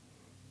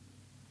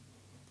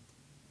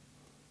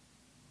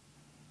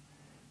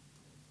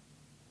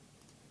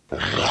Hey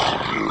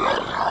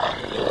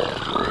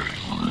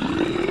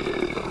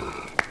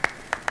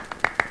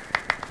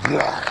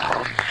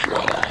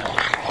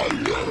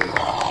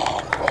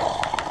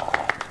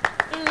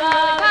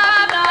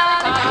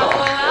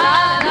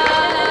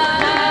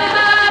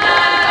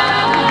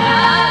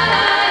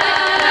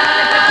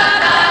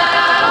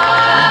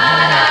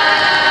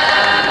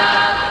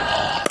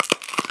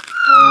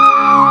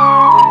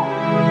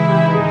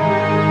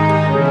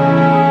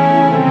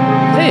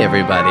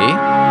everybody,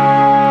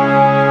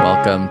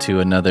 welcome to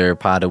another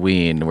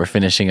Podoween. We're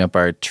finishing up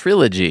our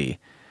trilogy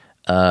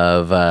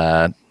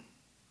of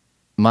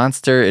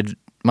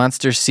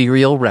monster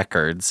serial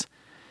records.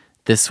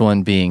 This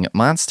one being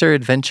Monster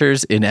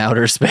Adventures in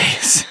Outer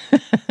Space.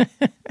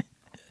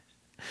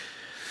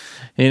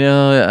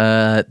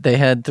 They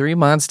had 3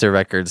 monster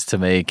records to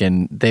make,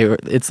 and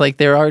it's like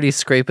they're already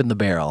scraping the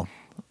barrel.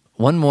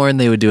 One more and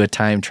they would do a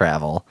time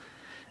travel.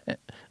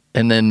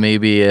 And then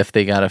maybe if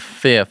they got a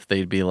 5th,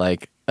 they'd be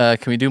like, can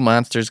we do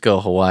Monsters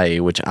Go Hawaii,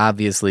 which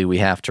obviously we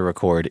have to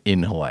record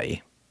in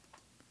Hawaii.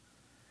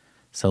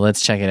 So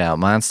let's check it out.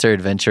 Monster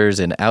Adventures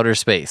in Outer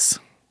Space.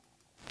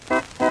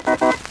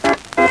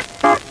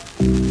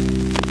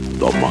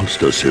 The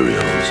Monster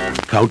Serials,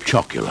 Count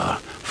Chocula,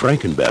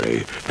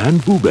 Frankenberry,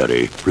 and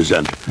Booberry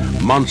present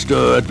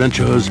Monster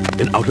Adventures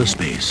in Outer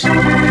Space.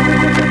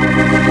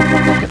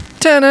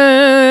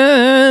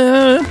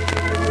 Ta-da!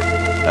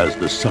 As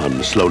the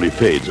sun slowly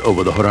fades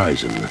over the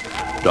horizon,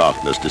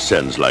 darkness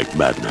descends like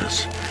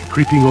madness,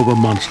 creeping over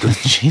monsters.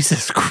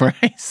 Jesus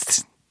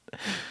Christ.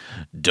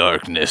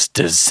 Darkness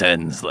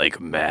descends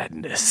like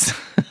madness.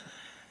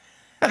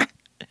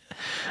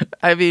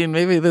 I mean,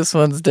 maybe this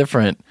one's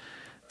different.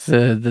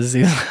 This is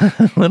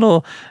a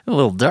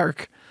little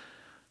dark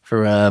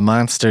for a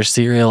monster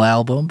cereal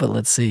album, but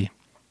let's see.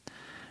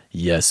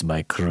 Yes,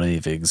 my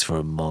cravings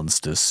for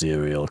monster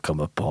cereal come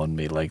upon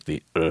me like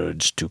the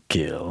urge to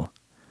kill.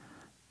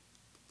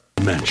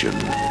 Mansion.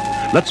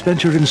 Let's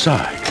venture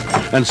inside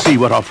and see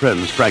what our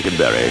friends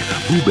Frankenberry,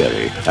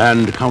 Booberry,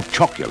 and Count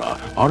Chocula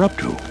are up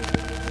to.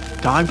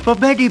 Time for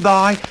Betty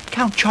Bye.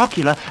 Count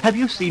Chocula, have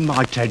you seen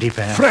my teddy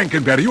bear?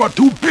 Frankenberry, you are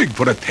too big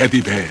for a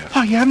teddy bear.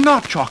 I am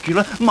not,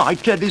 Chocula. My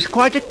teddy's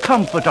quite a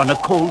comfort on a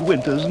cold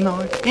winter's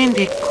night. And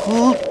a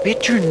cold,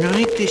 bitter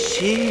night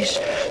this is.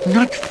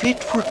 Not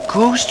fit for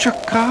ghosts or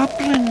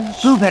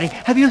goblins. Blueberry,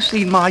 have you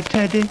seen my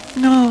teddy?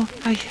 No,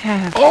 I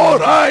have. All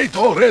right,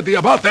 already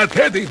about that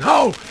teddy.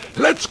 Now,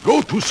 let's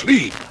go to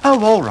sleep.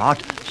 Oh, all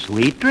right.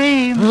 Sweet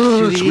dreams.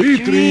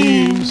 Sweet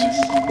dreams.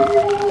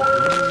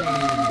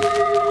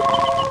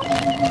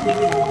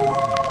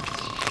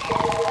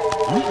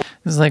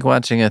 This is like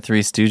watching a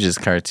Three Stooges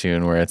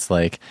cartoon where it's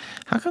like,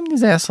 how come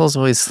these assholes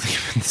always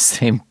sleep in the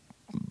same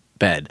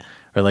bed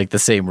or like the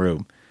same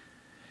room?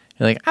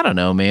 You're like, I don't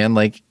know, man.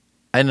 Like,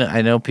 I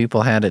know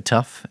people had it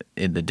tough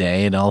in the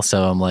day, and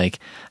also I'm like,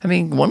 I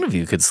mean, one of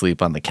you could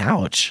sleep on the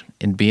couch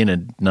and be in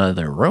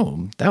another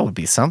room. That would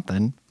be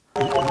something.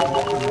 What's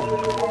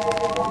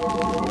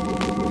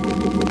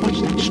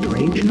that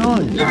strange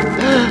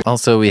noise?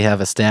 Also, we have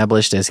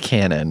established as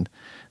canon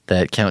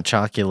that Count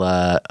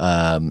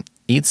Chocula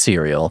eats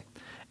cereal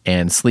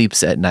and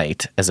sleeps at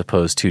night as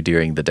opposed to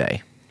during the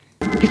day.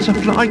 It's a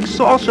flying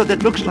saucer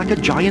that looks like a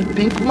giant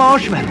pink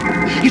marshmallow.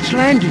 It's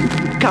landing.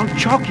 Count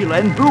Chocula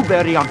and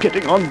Blueberry are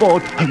getting on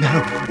board. Oh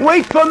no,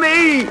 wait for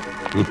me!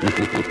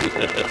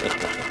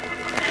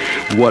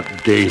 What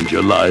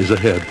danger lies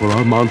ahead for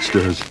our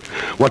monsters?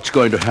 What's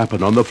going to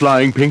happen on the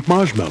flying pink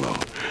marshmallow?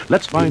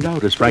 Let's find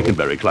out as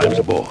Frankenberry climbs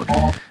aboard.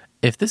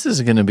 If this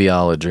is going to be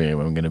all a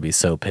dream, I'm going to be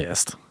so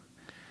pissed.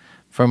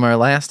 From our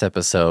last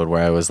episode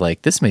where I was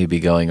like, this may be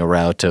going a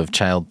route of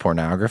child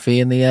pornography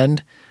in the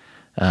end,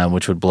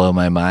 which would blow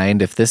my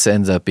mind. If this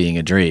ends up being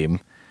a dream,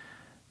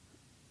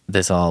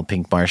 this all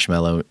pink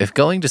marshmallow, if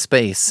going to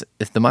space,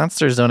 if the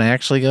monsters don't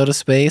actually go to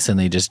space and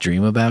they just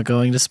dream about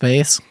going to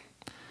space,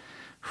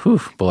 whew,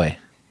 boy,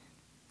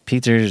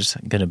 Peter's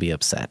going to be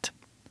upset.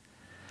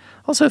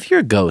 Also, if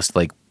you're a ghost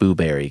like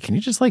Booberry, can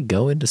you just like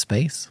go into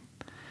space?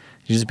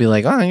 You just be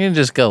like, oh, I'm going to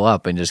just go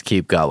up and just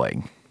keep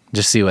going.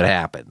 Just see what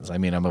happens. I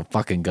mean, I'm a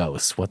fucking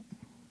ghost. What?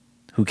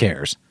 Who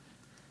cares?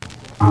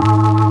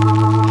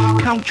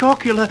 Count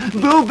Chocula,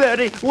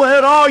 Blueberry,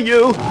 where are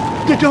you?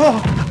 The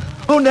door.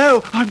 Oh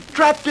no, I'm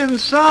trapped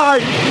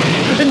inside.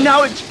 And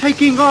now it's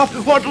taking off.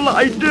 What'll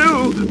I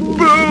do?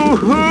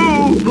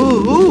 Boo-hoo!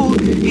 Boo-hoo!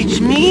 It's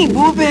me,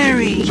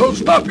 Booberry. So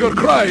stop your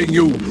crying,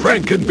 you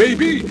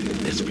Frankenbaby.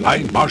 This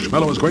flying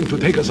marshmallow is going to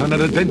take us on an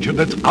adventure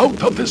that's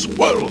out of this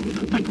world.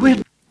 But we're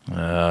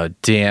Oh,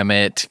 damn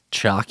it,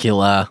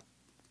 Chocula.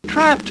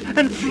 trapped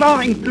and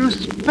flying through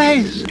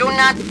space. Do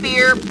not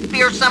fear,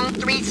 fearsome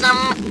threesome.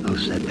 Who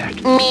said that?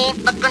 Me,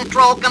 the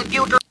control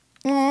computer.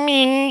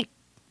 Me.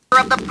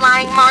 Of the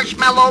flying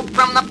marshmallow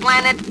from the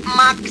planet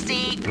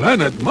Moxie.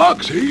 Planet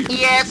Moxie?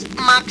 Yes,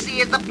 Moxie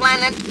is the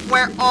planet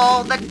where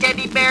all the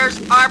teddy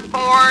bears are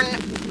born.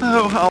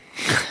 Oh, how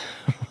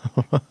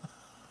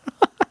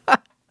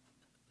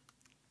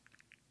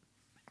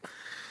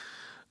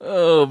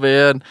Oh,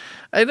 man.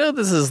 I know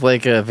this is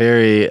like a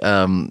very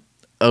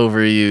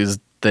overused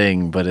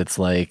thing, but it's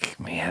like,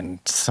 man,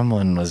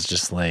 someone was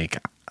just like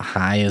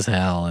high as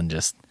hell and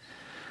just,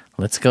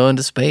 let's go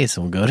into space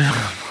and we'll go to a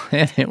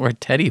planet where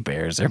teddy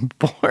bears are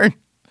born.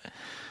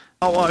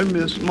 Oh, I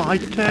miss my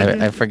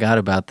teddy. I forgot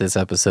about this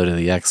episode of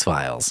the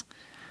X-Files,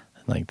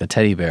 like the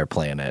teddy bear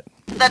planet.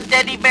 The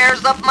teddy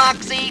bears of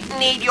Moxie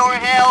need your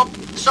help,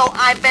 so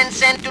I've been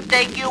sent to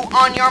take you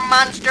on your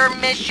monster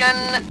mission.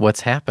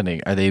 What's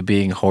happening? Are they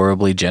being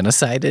horribly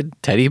genocided?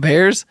 Teddy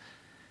bears?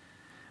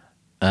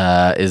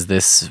 Is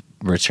this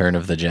Return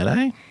of the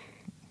Jedi?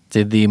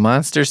 Did the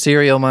monster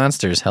cereal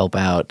monsters help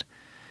out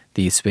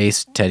the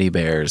space teddy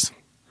bears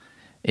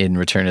in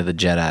Return of the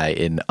Jedi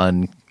in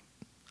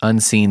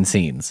unseen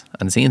scenes?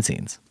 Unseen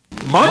scenes.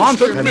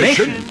 Monster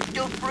mission!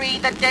 To free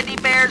the teddy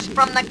bears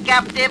from the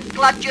captive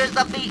clutches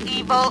of the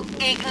evil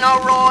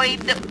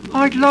Ignoroid.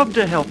 I'd love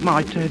to help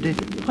my teddy,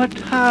 but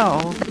how?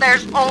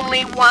 There's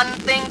only one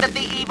thing that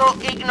the evil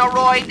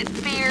Ignoroid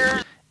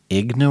fears.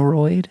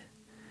 Ignoroid?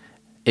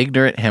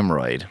 Ignorant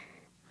hemorrhoid.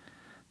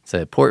 It's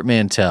a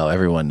portmanteau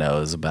everyone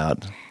knows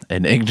about.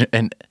 An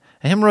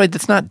hemorrhoid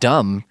that's not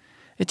dumb.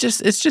 It's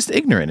just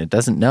ignorant. It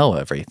doesn't know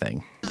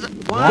everything.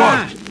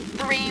 What?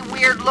 3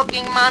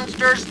 weird-looking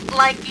monsters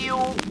like you.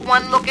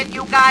 One look at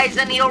you guys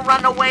and he'll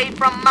run away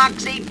from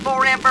Moxie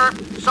forever.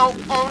 So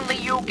only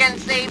you can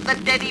save the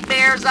teddy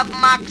bears of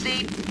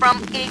Moxie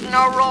from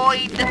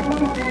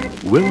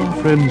Ignoroid. Will our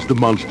friends the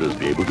monsters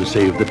be able to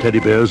save the teddy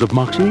bears of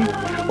Moxie?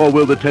 Or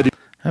will the teddy...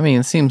 I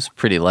mean, it seems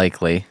pretty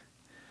likely.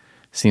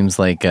 Seems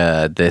like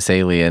this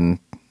alien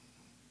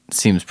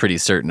seems pretty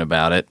certain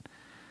about it.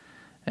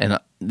 And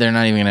they're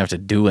not even going to have to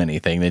do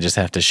anything. They just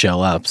have to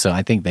show up. So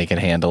I think they can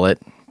handle it.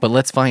 But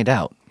let's find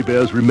out. teddy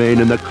bears remain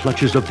in the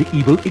clutches of the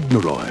evil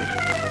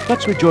Ignoroid?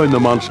 Let's rejoin the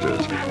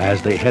monsters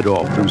as they head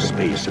off through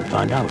space and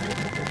find out.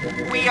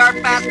 We are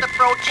fast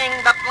approaching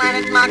the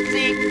planet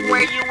Moxie,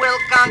 where you will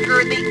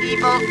conquer the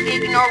evil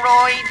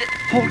Ignoroid.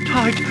 Hold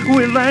tight,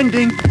 we're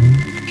landing.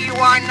 You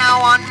are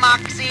now on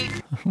Moxie.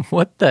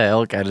 What the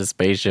hell kind of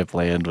spaceship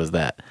land was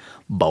that?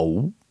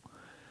 Bow.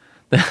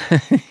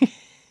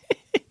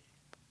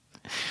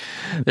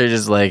 They're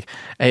just like,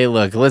 hey,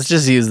 look, let's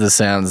just use the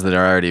sounds that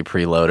are already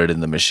preloaded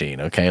in the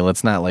machine, okay?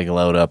 Let's not like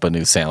load up a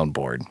new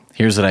soundboard.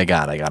 Here's what I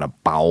got. I got a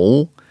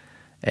bow,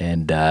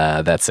 and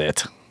that's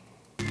it.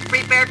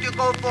 Prepare to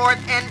go forth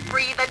and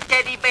free the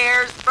teddy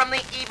bears from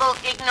the evil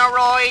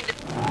Ignoroid.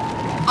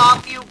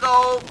 Off you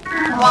go.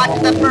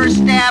 Watch the first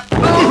step.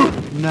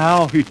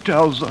 Now he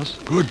tells us.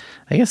 Good.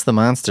 I guess the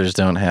monsters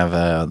don't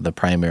have the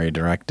primary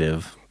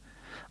directive.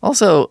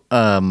 Also,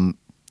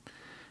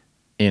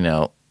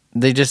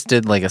 they just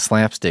did like a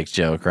slapstick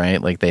joke,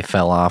 right? Like they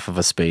fell off of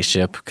a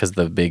spaceship because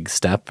the big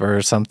step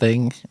or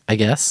something, I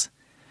guess.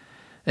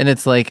 And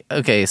it's like,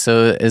 okay,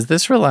 so is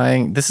this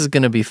this is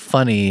going to be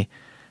funny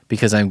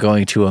because I'm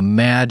going to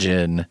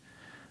imagine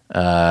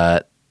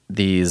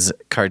these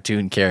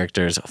cartoon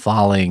characters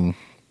falling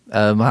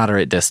a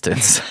moderate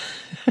distance.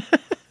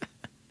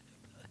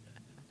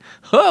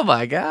 Oh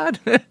my God.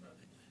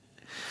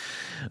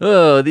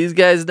 Oh, these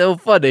guys know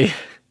funny.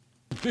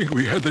 I think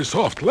we had a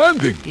soft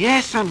landing.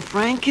 Yes, I'm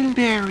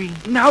Frankenberry.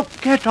 Now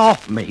get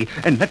off me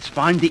and let's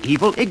find the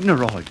evil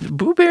Ignoroid.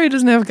 Boo Berry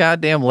doesn't have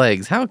goddamn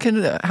legs. How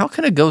can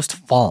a ghost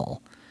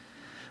fall?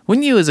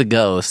 Wouldn't you as a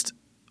ghost,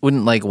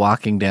 wouldn't like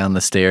walking down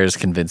the stairs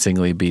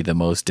convincingly be the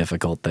most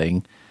difficult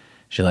thing?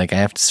 You're like, I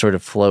have to sort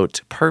of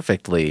float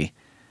perfectly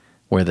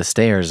where the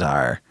stairs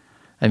are.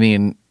 I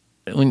mean,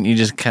 wouldn't you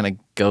just kind of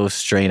go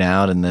straight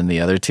out and then the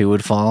other two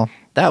would fall?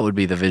 That would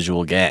be the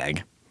visual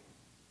gag.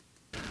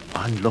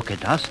 And look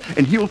at us,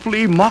 and he'll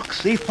flee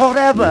Moxie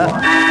forever.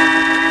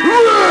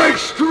 What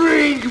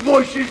strange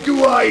voices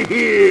do I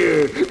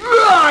hear?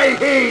 I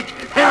hate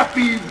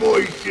happy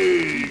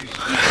voices.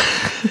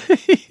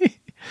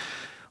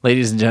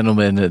 Ladies and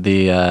gentlemen,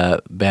 the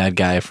bad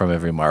guy from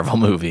every Marvel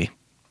movie.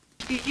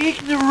 The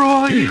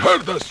Ignoroid. He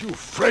heard us, you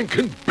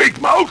Franken Big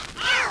Mouth.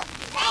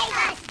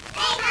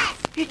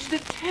 It's the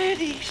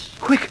teddies.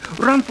 Quick,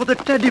 run for the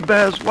teddy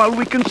bears while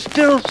we can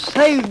still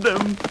save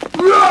them.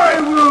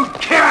 I will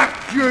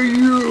capture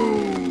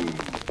you.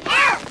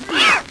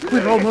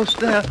 We're almost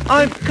there.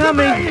 I'm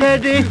coming,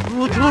 Teddy.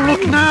 Oh, don't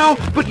look now,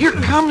 but here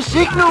comes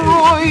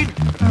Ignoroid.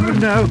 Oh,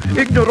 no,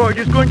 Ignoroid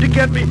is going to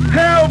get me.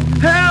 Help!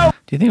 Help!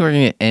 Do you think we're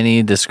going to get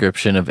any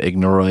description of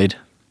Ignoroid?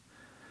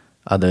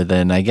 Other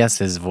than, I guess,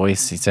 his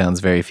voice, he sounds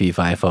very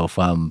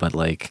fee-fi-fo-fum, but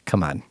like,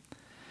 come on.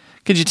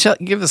 Could you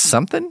give us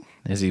something?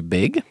 Is he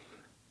big?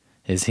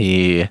 Is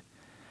he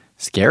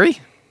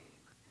scary?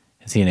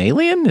 Is he an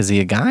alien? Is he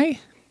a guy?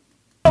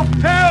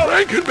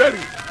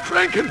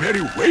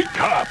 Frankenberry,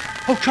 wake up.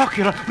 Oh,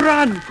 Chocula,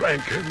 run!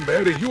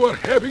 Frankenberry, you are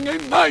having a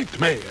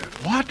nightmare.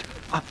 What?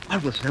 I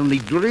was only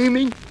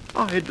dreaming.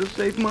 I had to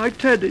save my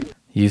teddy.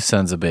 You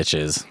sons of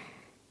bitches.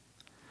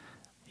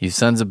 You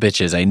sons of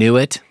bitches. I knew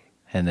it,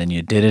 and then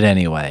you did it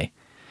anyway.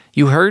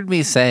 You heard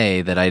me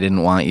say that I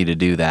didn't want you to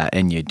do that,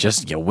 and you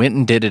went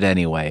and did it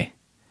anyway.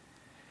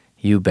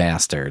 You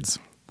bastards.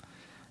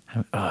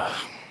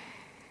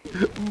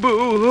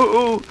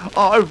 Boo-hoo!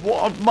 I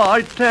want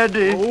my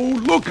teddy. Oh,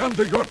 look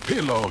under your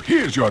pillow.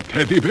 Here's your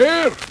teddy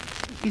bear.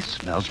 He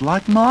smells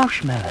like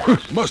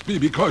marshmallows. Must be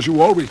because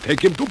you always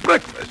take him to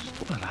breakfast.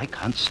 Well, I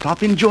can't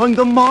stop enjoying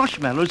the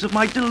marshmallows of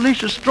my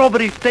delicious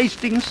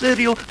strawberry-tasting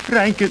cereal,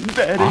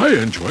 Frankenberry.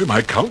 I enjoy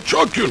my Count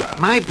Chocula.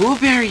 My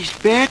blueberry's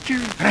better.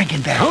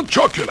 Frankenberry. Count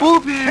Chocula.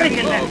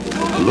 Blueberry.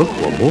 Look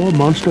for more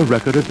Monster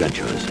Record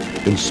adventures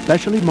in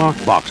specially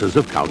marked boxes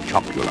of Count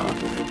Chocula,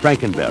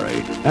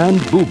 Frankenberry,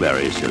 and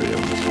Blueberry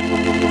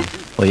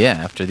cereals. Well, yeah,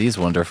 after these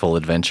wonderful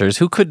adventures,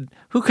 who could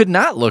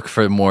not look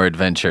for more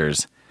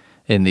adventures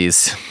in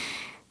this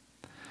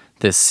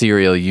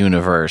cereal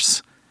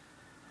universe?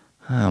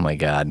 Oh my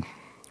God.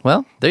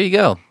 Well, there you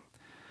go.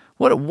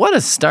 What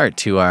a start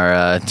to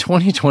our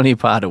 2020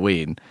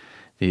 Potaween.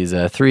 These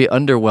 3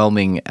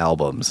 underwhelming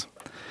albums.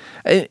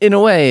 In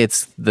a way,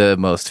 it's the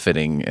most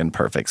fitting and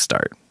perfect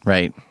start,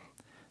 right?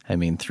 I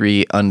mean,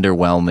 3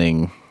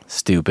 underwhelming,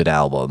 stupid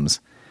albums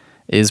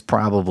is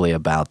probably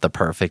about the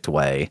perfect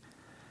way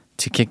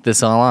to kick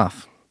this all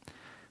off.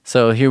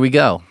 So here we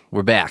go.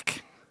 We're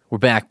back. We're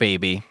back,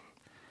 baby.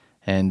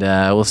 And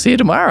we'll see you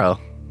tomorrow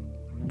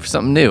for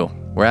something new.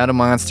 We're out of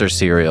Monster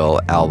cereal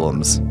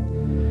albums.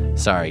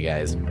 Sorry,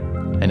 guys.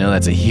 I know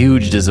that's a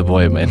huge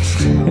disappointment.